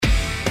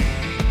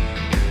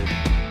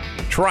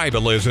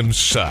Tribalism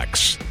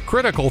sucks.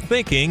 Critical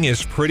thinking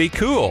is pretty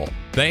cool.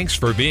 Thanks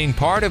for being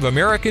part of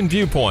American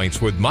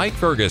Viewpoints with Mike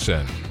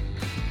Ferguson.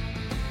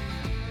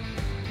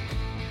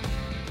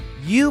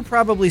 You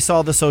probably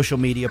saw the social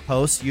media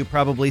posts. You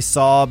probably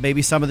saw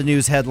maybe some of the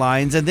news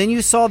headlines, and then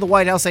you saw the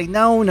White House say,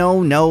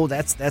 no,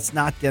 that's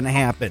not going to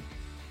happen.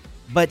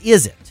 But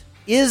is it?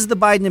 Is the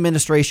Biden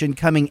administration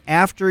coming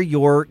after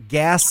your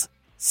gas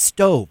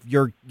stove,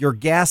 your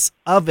gas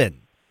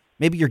oven,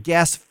 maybe your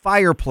gas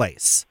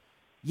fireplace?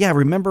 Yeah,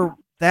 remember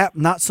that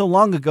not so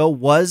long ago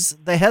was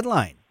the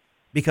headline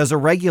because a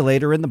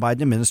regulator in the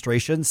Biden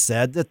administration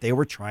said that they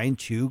were trying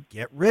to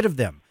get rid of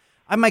them.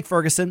 I'm Mike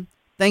Ferguson.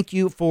 Thank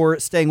you for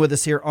staying with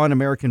us here on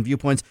American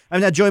Viewpoints.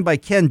 I'm now joined by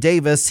Ken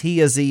Davis.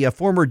 He is the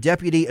former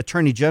Deputy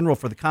Attorney General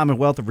for the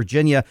Commonwealth of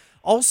Virginia.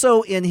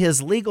 Also in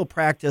his legal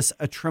practice,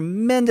 a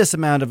tremendous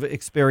amount of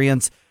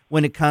experience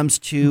when it comes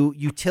to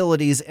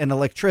utilities and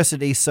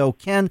electricity. So,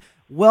 Ken,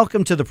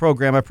 welcome to the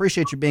program. I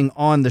appreciate you being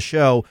on the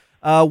show.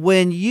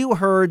 When you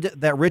heard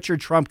that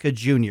Richard Trumka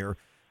Jr.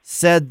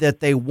 said that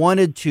they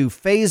wanted to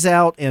phase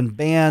out and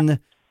ban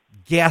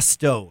gas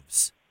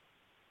stoves,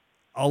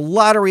 a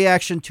lot of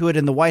reaction to it,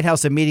 and the White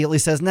House immediately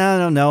says,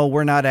 no,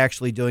 we're not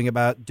actually doing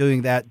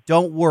that.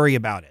 Don't worry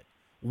about it.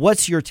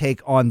 What's your take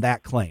on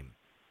that claim?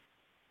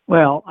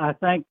 Well, I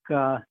think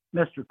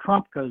Mr.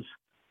 Trumka's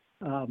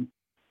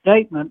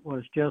statement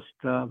was just,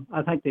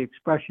 I think the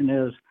expression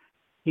is,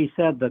 he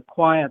said the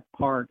quiet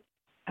part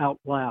out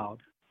loud.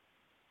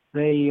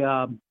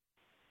 The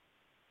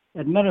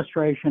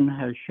administration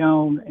has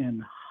shown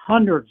in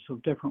hundreds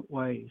of different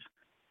ways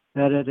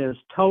that it is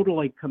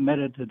totally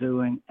committed to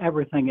doing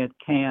everything it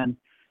can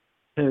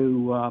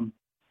to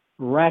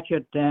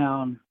ratchet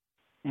down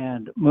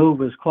and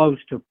move as close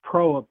to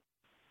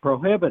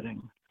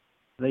prohibiting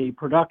the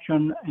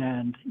production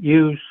and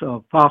use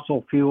of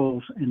fossil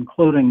fuels,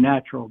 including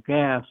natural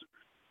gas,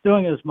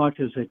 doing as much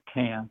as it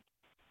can.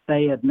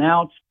 They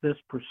announced this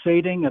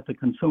proceeding at the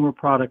Consumer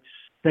Product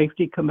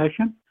Safety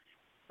Commission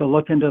to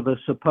look into the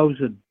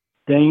supposed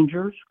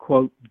dangers,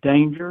 quote,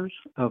 dangers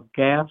of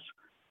gas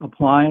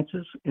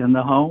appliances in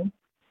the home.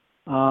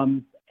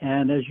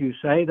 And as you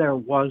say, there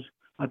was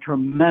a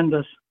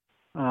tremendous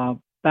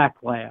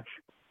backlash.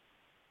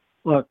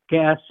 Look,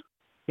 gas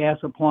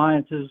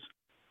appliances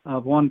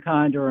of one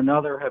kind or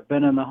another have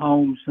been in the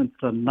home since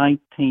the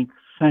 19th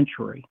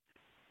century.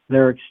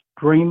 They're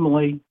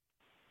extremely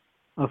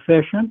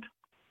efficient.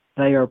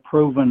 They are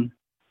proven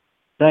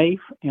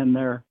safe in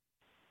their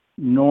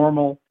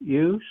normal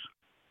use.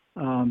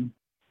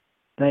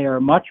 They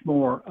are much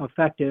more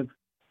effective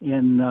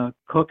in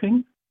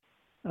cooking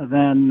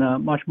than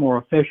much more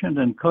efficient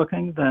in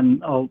cooking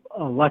than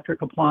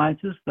electric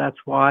appliances. That's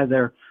why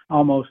they're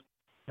almost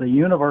the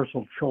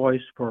universal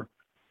choice for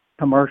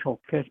commercial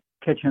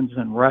kitchens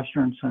and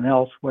restaurants and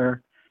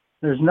elsewhere.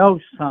 There's no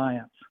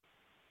science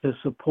to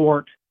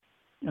support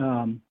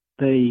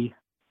the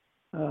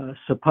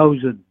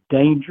supposed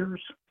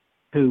dangers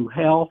to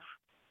health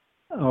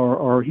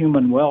or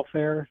human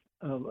welfare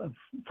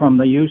from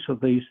the use of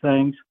these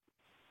things,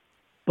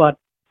 but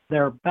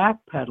their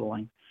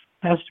backpedaling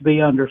has to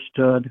be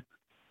understood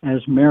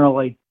as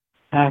merely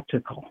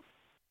tactical.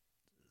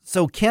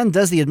 So, Ken,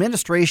 does the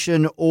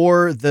administration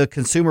or the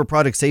Consumer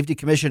Product Safety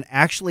Commission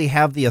actually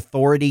have the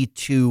authority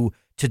to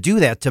do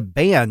that, to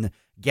ban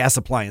gas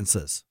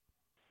appliances?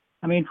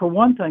 I mean, for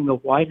one thing, the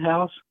White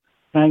House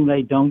saying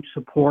they don't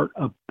support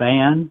a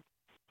ban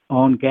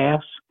on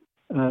gas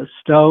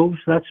stoves,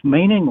 that's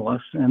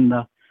meaningless in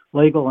the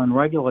legal and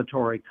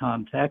regulatory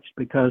context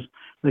because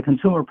the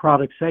Consumer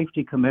Product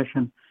Safety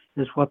Commission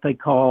is what they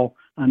call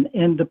an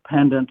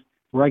independent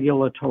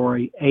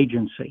regulatory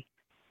agency.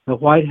 The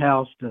White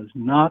House does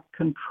not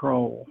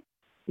control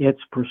its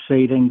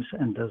proceedings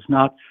and does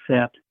not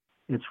set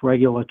its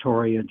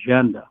regulatory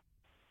agenda.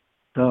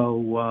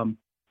 So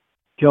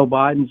Joe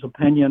Biden's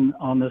opinion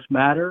on this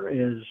matter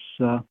is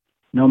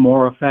no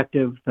more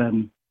effective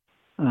than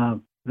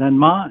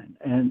mine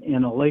and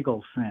in a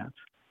legal sense.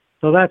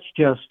 So that's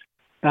just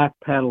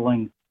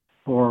backpedaling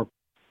for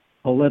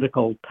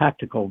political,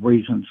 tactical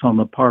reasons on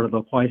the part of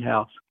the White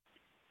House.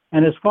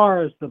 And as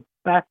far as the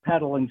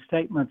backpedaling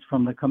statements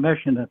from the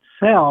commission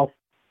itself,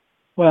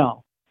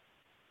 well,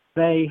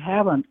 they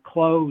haven't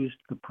closed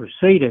the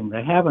proceeding.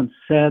 They haven't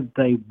said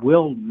they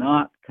will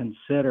not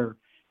consider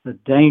the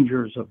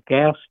dangers of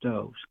gas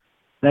stoves.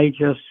 They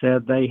just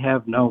said they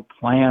have no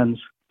plans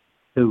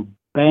to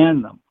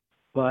ban them.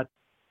 But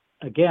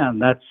again,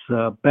 that's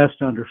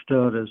best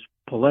understood as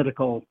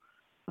political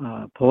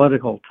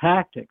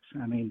tactics.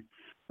 I mean,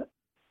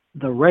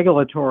 the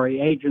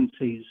regulatory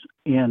agencies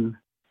in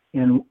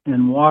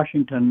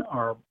Washington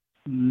are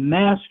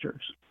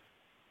masters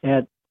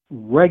at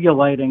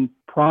regulating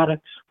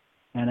products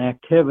and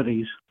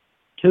activities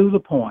to the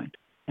point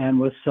and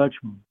with such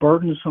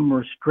burdensome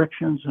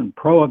restrictions and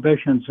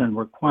prohibitions and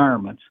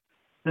requirements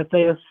that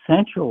they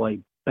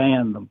essentially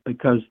ban them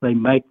because they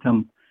make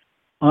them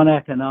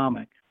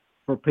uneconomic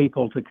for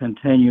people to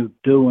continue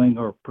doing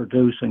or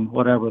producing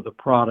whatever the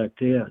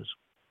product is.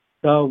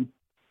 So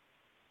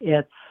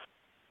it's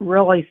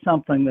really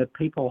something that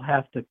people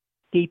have to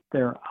keep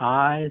their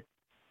eyes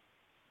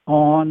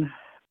on.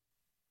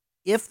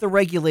 If the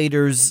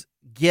regulators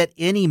get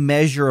any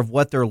measure of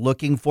what they're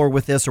looking for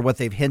with this or what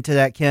they've hinted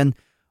at, Ken,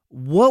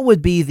 what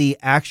would be the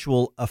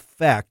actual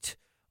effect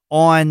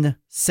on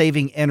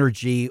saving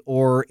energy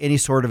or any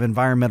sort of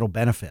environmental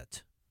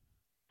benefit?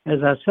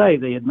 As I say,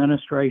 the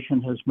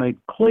administration has made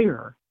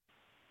clear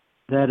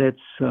that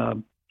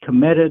it's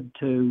committed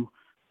to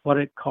what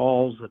it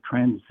calls a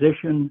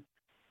transition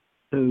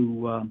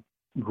to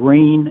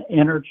green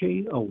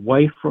energy,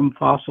 away from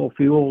fossil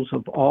fuels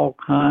of all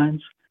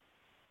kinds,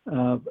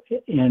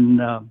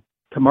 in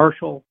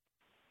commercial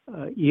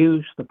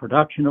use, the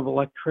production of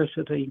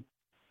electricity,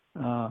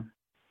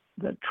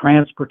 the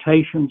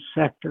transportation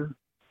sector,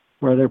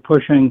 where they're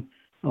pushing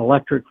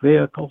electric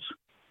vehicles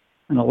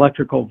and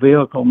electrical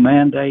vehicle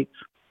mandates.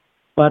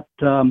 But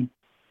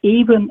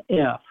even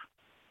if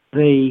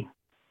the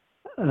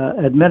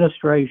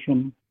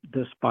administration,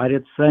 despite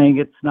it saying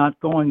it's not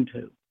going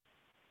to,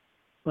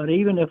 but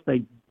even if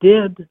they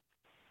did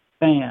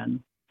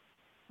ban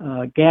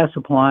gas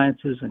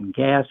appliances and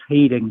gas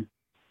heating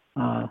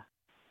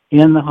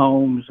in the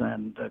homes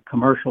and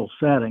commercial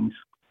settings,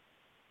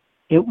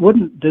 it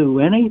wouldn't do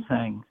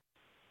anything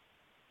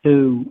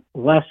to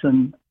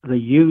lessen the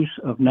use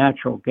of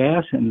natural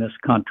gas in this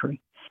country.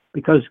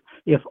 Because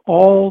if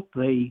all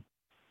the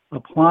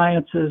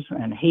appliances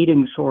and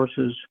heating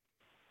sources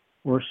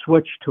were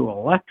switched to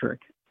electric,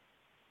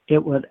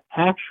 it would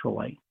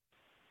actually,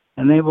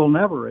 and they will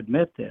never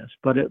admit this,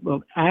 but it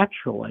will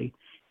actually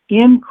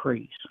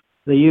increase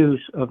the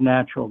use of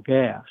natural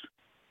gas.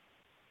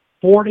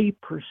 40%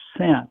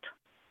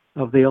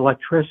 of the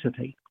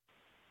electricity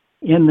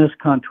in this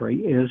country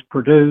is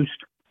produced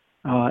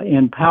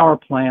in power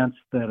plants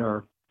that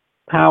are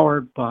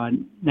powered by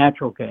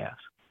natural gas.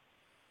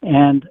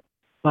 And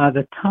by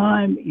the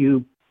time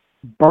you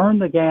burn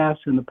the gas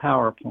in the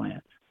power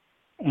plant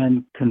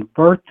and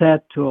convert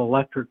that to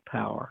electric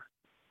power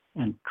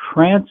and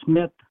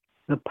transmit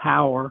the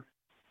power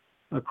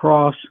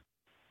across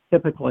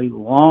typically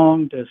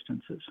long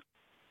distances,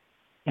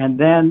 and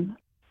then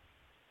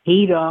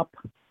heat up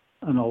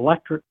an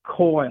electric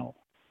coil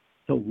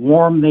to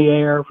warm the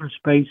air for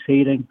space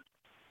heating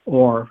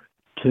or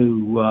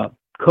to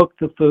cook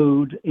the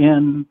food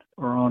in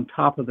or on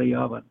top of the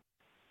oven,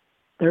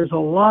 there's a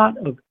lot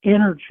of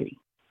energy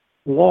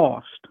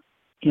lost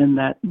in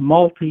that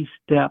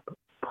multi-step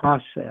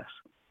process.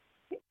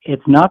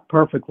 It's not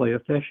perfectly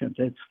efficient.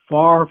 It's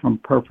far from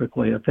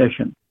perfectly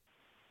efficient.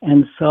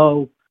 And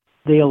so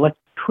the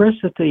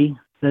electricity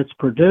that's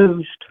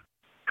produced,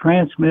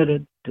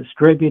 transmitted,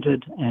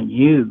 distributed, and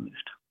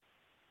used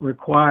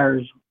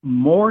requires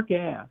more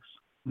gas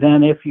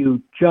than if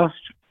you just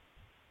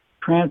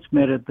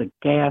transmitted the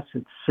gas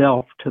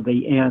itself to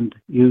the end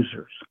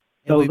users.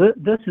 So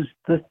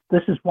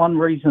this is one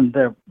reason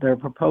their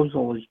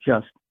proposal is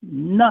just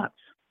nuts.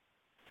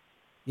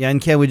 Yeah,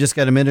 and Ken, we just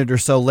got a minute or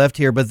so left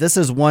here, but this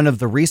is one of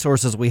the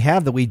resources we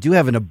have that we do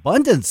have an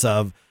abundance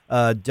of.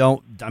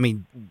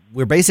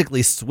 We're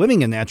basically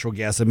swimming in natural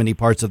gas in many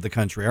parts of the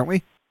country, aren't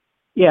we?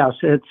 Yes,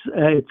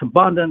 it's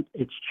abundant,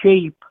 it's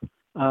cheap.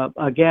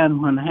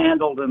 Again, when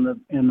handled in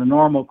the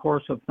normal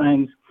course of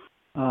things,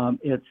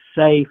 it's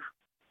safe.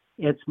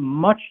 It's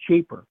much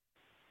cheaper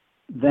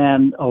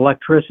than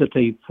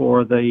electricity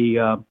for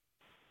the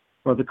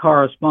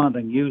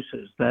corresponding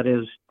uses. That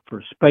is,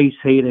 for space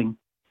heating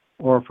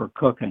or for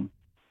cooking.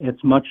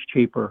 It's much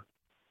cheaper.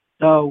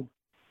 So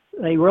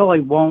they really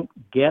won't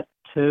get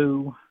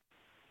to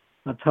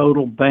a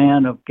total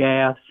ban of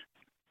gas.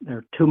 There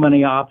are too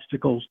many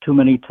obstacles, too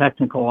many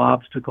technical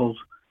obstacles.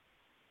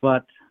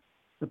 But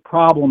the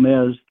problem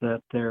is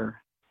that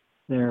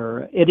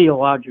their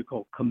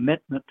ideological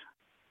commitment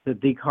to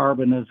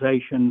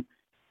decarbonization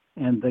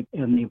and the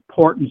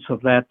importance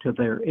of that to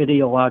their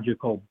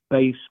ideological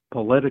base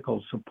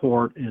political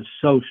support is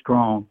so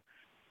strong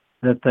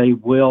that they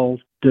will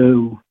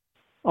do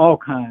all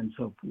kinds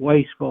of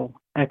wasteful,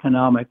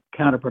 economic,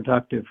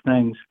 counterproductive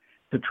things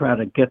to try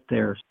to get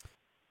there.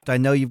 I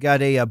know you've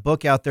got a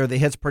book out there that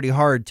hits pretty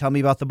hard. Tell me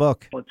about the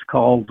book. It's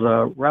called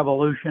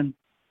Revolution,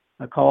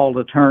 a call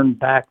to turn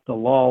back the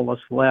lawless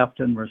left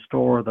and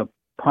restore the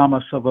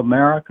promise of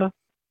America.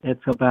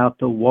 It's about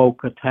the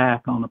woke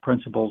attack on the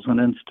principles and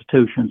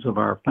institutions of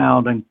our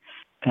founding,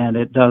 and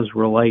it does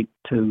relate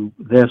to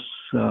this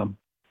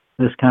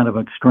kind of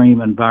extreme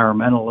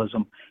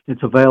environmentalism.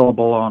 It's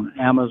available on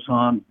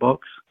Amazon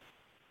Books.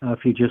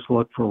 If you just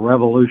look for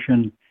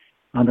Revolution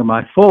under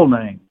my full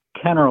name,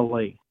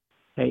 Kennerly,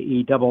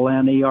 Kennerly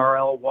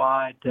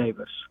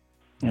Davis,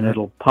 and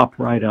it'll pop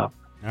right up.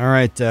 All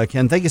right,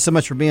 Ken, thank you so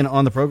much for being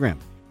on the program.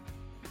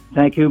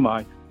 Thank you,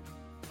 Mike.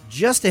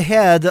 Just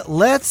ahead,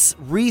 let's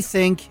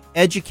rethink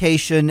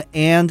education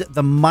and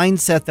the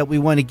mindset that we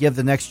want to give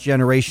the next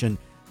generation.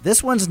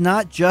 This one's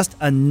not just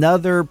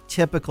another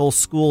typical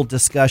school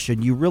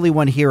discussion. You really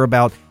want to hear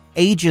about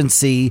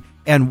agency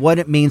and what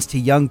it means to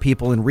young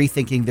people in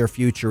rethinking their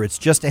future. It's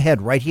just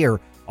ahead right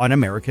here on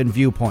American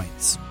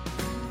Viewpoints.